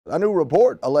A new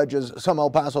report alleges some El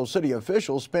Paso city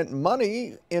officials spent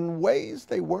money in ways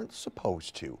they weren't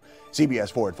supposed to.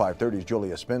 CBS 4 at 5:30's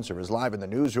Julia Spencer is live in the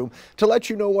newsroom to let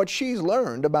you know what she's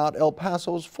learned about El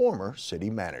Paso's former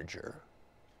city manager.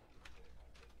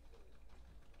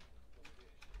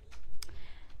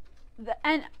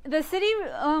 The city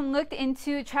looked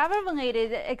into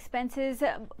travel-related expenses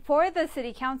for the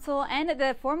city council and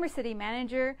the former city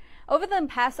manager over the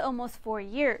past almost 4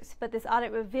 years. But this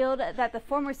audit revealed that the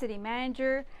former city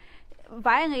manager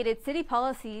violated city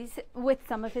policies with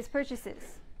some of his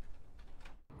purchases.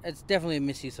 It's definitely a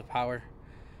misuse of power.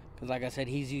 Because like I said,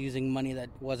 he's using money that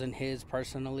wasn't his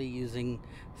personally, using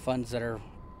funds that are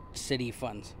city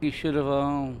funds. He should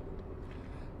have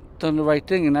done the right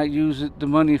thing and not use the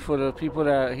money for the people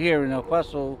that are here in El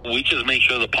Paso. We just make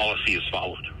sure the policy is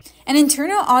followed. An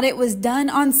internal audit was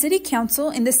done on City Council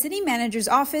in the City Manager's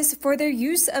office for their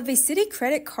use of a city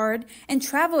credit card and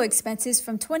travel expenses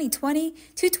from 2020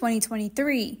 to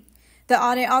 2023. The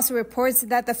audit also reports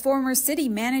that the former city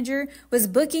manager was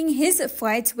booking his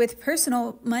flights with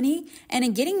personal money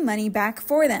and getting money back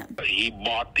for them. He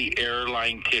bought the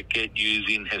airline ticket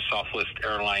using his Southwest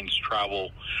Airlines travel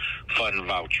fund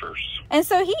vouchers. And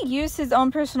so he used his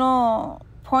own personal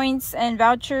points and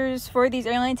vouchers for these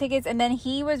airline tickets, and then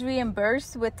he was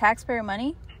reimbursed with taxpayer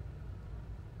money?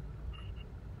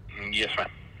 Yes, ma'am.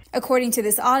 According to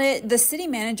this audit, the city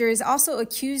manager is also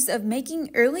accused of making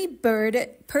early bird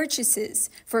purchases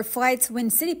for flights when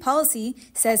city policy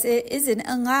says it isn't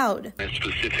allowed. It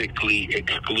specifically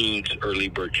excludes early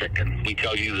bird check-in. We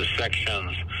tell you the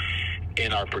sections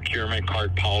in our procurement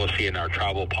card policy and our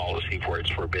travel policy where it's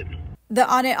forbidden. The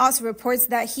audit also reports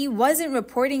that he wasn't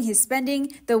reporting his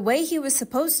spending the way he was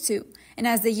supposed to, and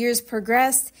as the years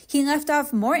progressed, he left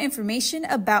off more information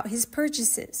about his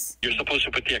purchases. You're supposed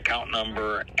to put the account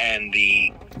number and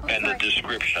the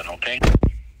description, okay?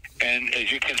 And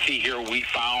as you can see here, we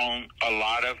found a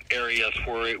lot of areas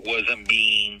where it wasn't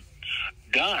being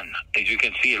done. As you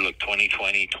can see, it looked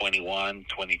 2020, 21,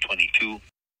 2022.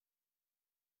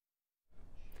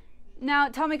 Now,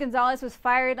 Tommy Gonzalez was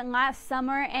fired last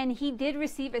summer, and he did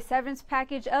receive a severance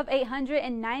package of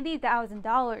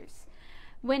 $890,000.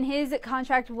 When his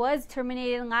contract was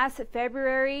terminated last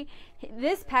February,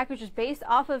 this package was based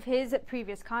off of his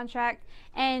previous contract,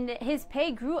 and his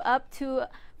pay grew up to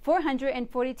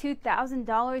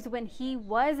 $442,000 when he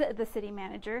was the city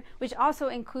manager, which also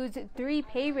includes 3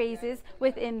 pay raises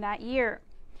within that year.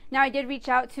 Now, I did reach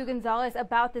out to Gonzalez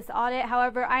about this audit.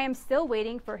 However, I am still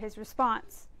waiting for his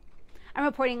response. I'm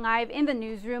reporting live in the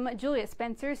newsroom, Julia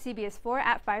Spencer, CBS 4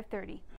 at 5:30.